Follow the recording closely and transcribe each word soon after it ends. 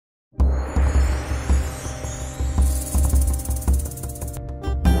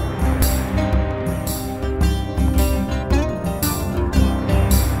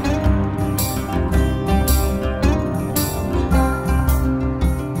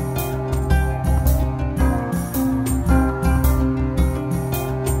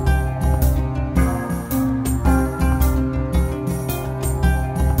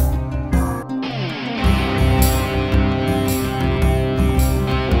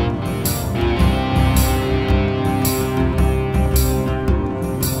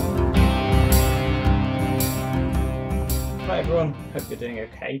Hope you're doing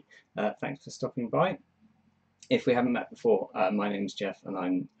okay. Thanks for stopping by. If we haven't met before, my name's Jeff and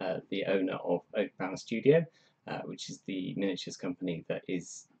I'm the owner of Oakbound Studio, which is the miniatures company that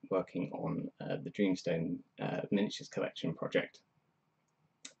is working on the Dreamstone miniatures collection project.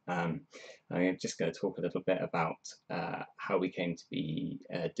 I'm just going to talk a little bit about how we came to be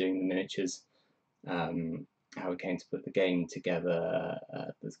doing the miniatures, how we came to put the game together,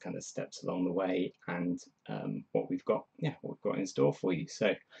 there's kind of steps along the way, and what we've got in store for you.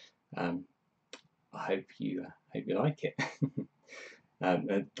 So I hope you like it.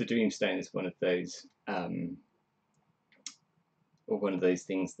 The Dreamstone is one of those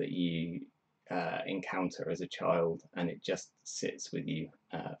things that you encounter as a child, and it just sits with you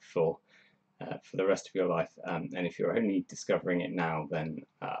for the rest of your life. And if you're only discovering it now, then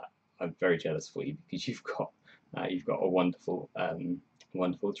I'm very jealous for you, because you've got a wonderful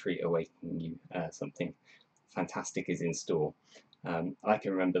treat awaiting you. Something fantastic is in store. I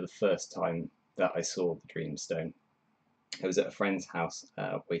can remember the first time that I saw the Dreamstone. I was at a friend's house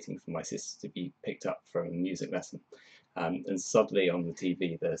waiting for my sister to be picked up from a music lesson, and suddenly on the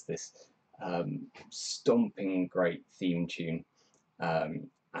TV there's this stomping great theme tune,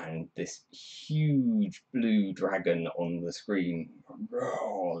 and this huge blue dragon on the screen.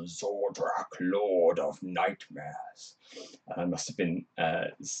 Oh, Zordrak, Lord of Nightmares. I must have been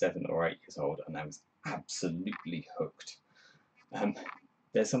 7 or 8 years old, and I was absolutely hooked.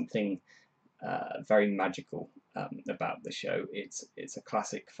 There's something very magical about the show. It's a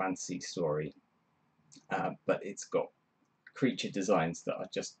classic fantasy story, but it's got creature designs that are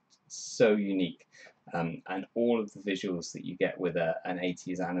just so unique, and all of the visuals that you get with an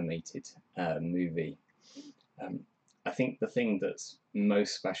 80s animated movie. I think the thing that's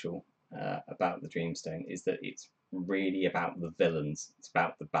most special about the Dreamstone is that it's really about the villains. It's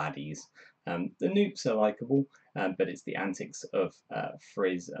about the baddies. The Noops are likable, but it's the antics of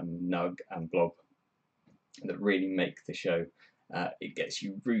Frizz and Nug and Blob that really make the show. It gets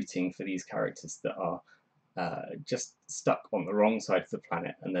you rooting for these characters that are just stuck on the wrong side of the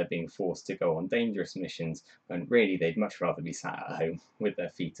planet, and they're being forced to go on dangerous missions when really they'd much rather be sat at home with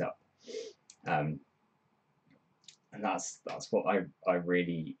their feet up. And that's what I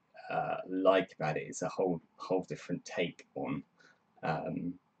really like about it. It's a whole different take on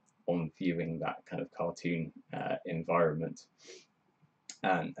viewing that kind of cartoon environment.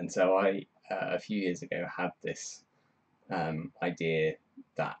 And so I a few years ago had this idea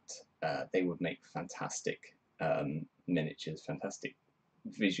that they would make fantastic miniatures, fantastic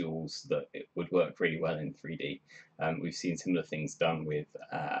visuals that it would work really well in 3D. We've seen similar things done with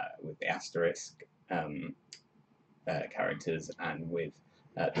the Asterisk characters, and with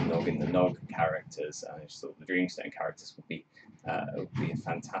the Nog in the Nog characters. I just thought the Dreamstone characters would be a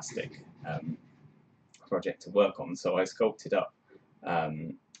fantastic project to work on. So I sculpted up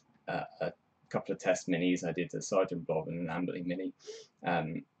a couple of test minis. I did a Sergeant Bob and an Amberley mini,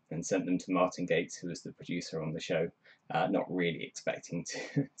 and sent them to Martin Gates, who was the producer on the show, not really expecting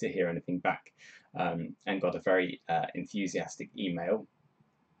to hear anything back, and got a very enthusiastic email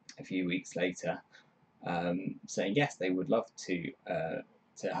a few weeks later saying yes, they would love to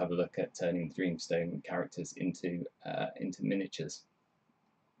have a look at turning the Dreamstone characters into miniatures.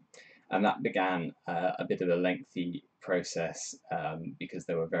 And that began a bit of a lengthy process, because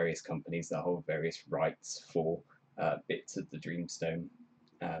there were various companies that hold various rights for bits of the Dreamstone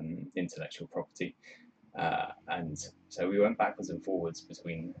intellectual property. And so we went backwards and forwards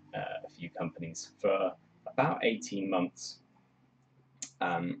between a few companies for about 18 months.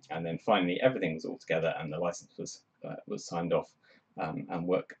 And then finally everything was all together and the license was signed off, and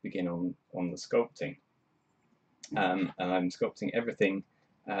work could begin on the sculpting. And I'm sculpting everything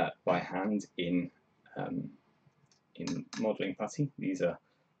by hand in modelling putty. These are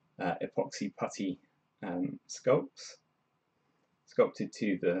epoxy putty sculpts, sculpted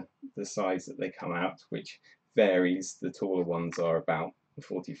to the size that they come out, which varies. The taller ones are about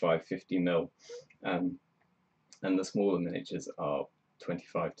 45-50 mil, and the smaller miniatures are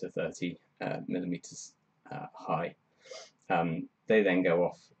 25 to 30 millimeters high. They then go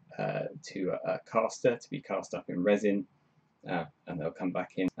off to a caster to be cast up in resin, and they'll come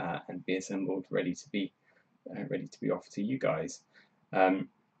back in and be assembled, ready to be offered to you guys.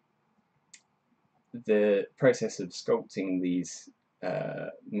 The process of sculpting these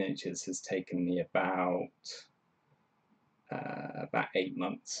miniatures has taken me about 8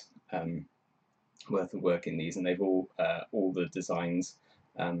 months worth of work in these, and they've all the designs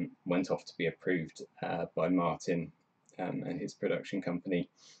went off to be approved by Martin and his production company.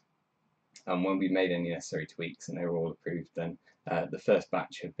 And when we made any necessary tweaks and they were all approved, then the first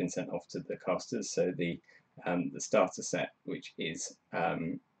batch have been sent off to the casters. So the the starter set, which is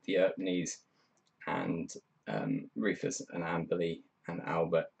the Erpnes and Rufus and Amberley and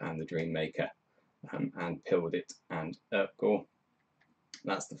Albert and the Dreammaker and Pildit and Erpgore.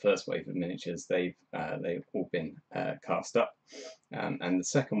 That's the first wave of miniatures. They've all been cast up, and the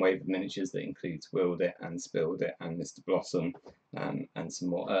second wave of miniatures that includes Willed It and Spilled It and Mr. Blossom and some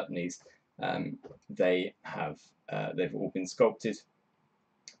more Erpnes. They've all been sculpted,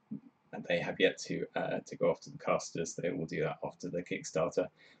 and they have yet to go off to the casters. They will do that after the Kickstarter.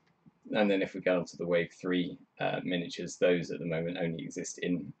 And then if we go on to the Wave 3 miniatures, those at the moment only exist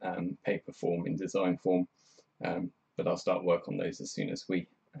in paper form, in design form. But I'll start work on those as soon as we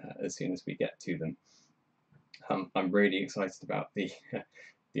get to them. I'm really excited about the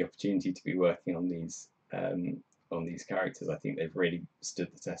the opportunity to be working on these characters. I think they've really stood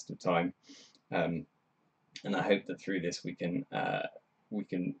the test of time, and I hope that through this we can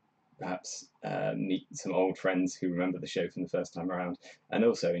perhaps meet some old friends who remember the show from the first time around, and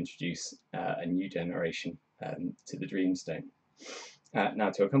also introduce a new generation to the Dreamstone. Now,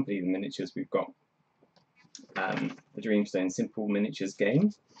 to accompany the miniatures, we've got the Dreamstone Simple Miniatures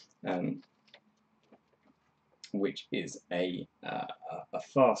game, which is a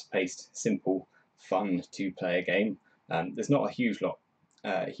fast-paced, simple, fun two-player game. There's not a huge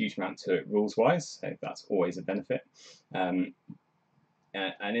amount to it rules-wise, so that's always a benefit. And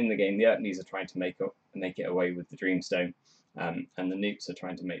in the game, the Erpnes are trying to make it away with the Dreamstone, and the Noops are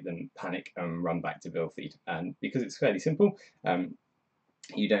trying to make them panic and run back to Vilfeed. And because it's fairly simple,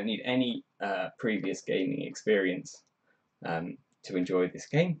 you don't need any previous gaming experience to enjoy this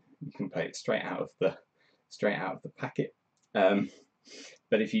game. You can play it straight out of the packet.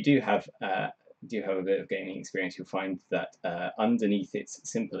 But if you do have a bit of gaming experience, you'll find that underneath its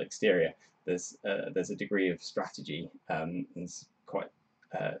simple exterior, there's a degree of strategy. There's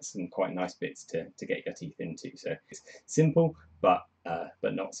some quite nice bits to get your teeth into. So it's simple, but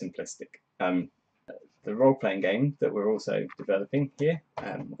not simplistic. The role-playing game that we're also developing here,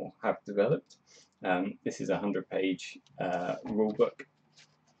 or have developed, this is a 100-page rulebook.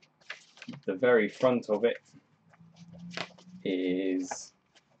 The very front of it is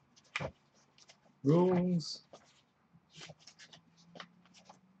rules.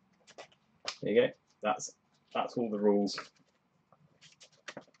 There you go. That's all the rules,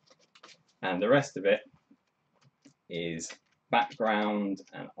 and the rest of it is background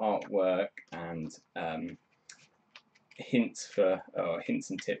and artwork and hints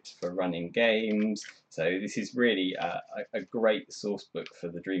and tips for running games. So this is really a great source book for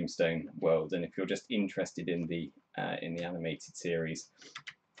the Dreamstone world, and if you're just interested in the animated series,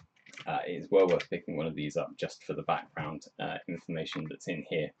 it is well worth picking one of these up just for the background information that's in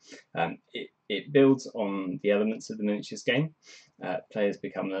here. It builds on the elements of the miniatures game. Players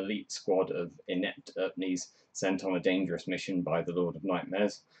become an elite squad of inept Erpnes sent on a dangerous mission by the Lord of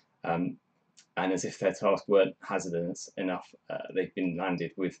Nightmares. And as if their task weren't hazardous enough, they've been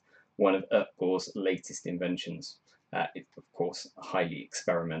landed with one of Erpgore's latest inventions. It's, of course, highly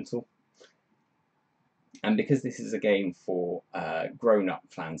experimental. And because this is a game for grown-up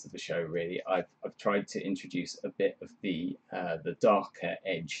fans of the show, really, I've tried to introduce a bit of the darker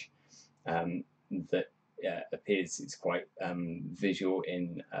edge that appears. It's quite visual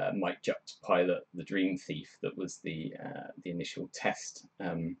in Mike Jupp's pilot, The Dream Thief, that was the initial test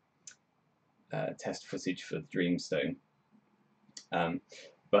footage for the Dreamstone.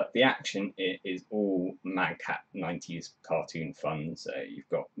 But the action is all madcap 90s cartoon fun. So you've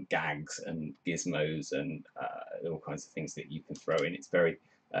got gags and gizmos and all kinds of things that you can throw in. It's very,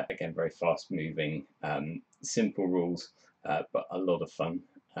 again, very fast moving, simple rules, but a lot of fun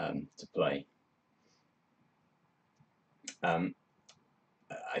to play.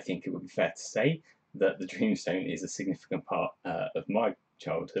 I think it would be fair to say that the Dreamstone is a significant part of my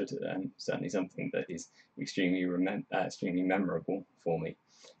childhood, and certainly something that is extremely memorable for me.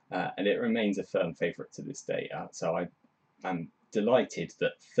 And it remains a firm favourite to this day. So I'm delighted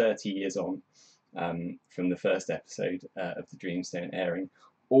that 30 years on from the first episode of the Dreamstone airing,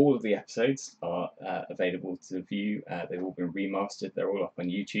 all of the episodes are available to view. They've all been remastered. They're all up on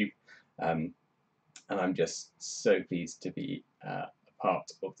YouTube. And I'm just so pleased to be a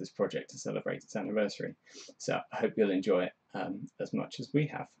part of this project to celebrate its anniversary. So I hope you'll enjoy it as much as we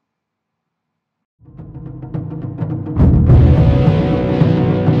have.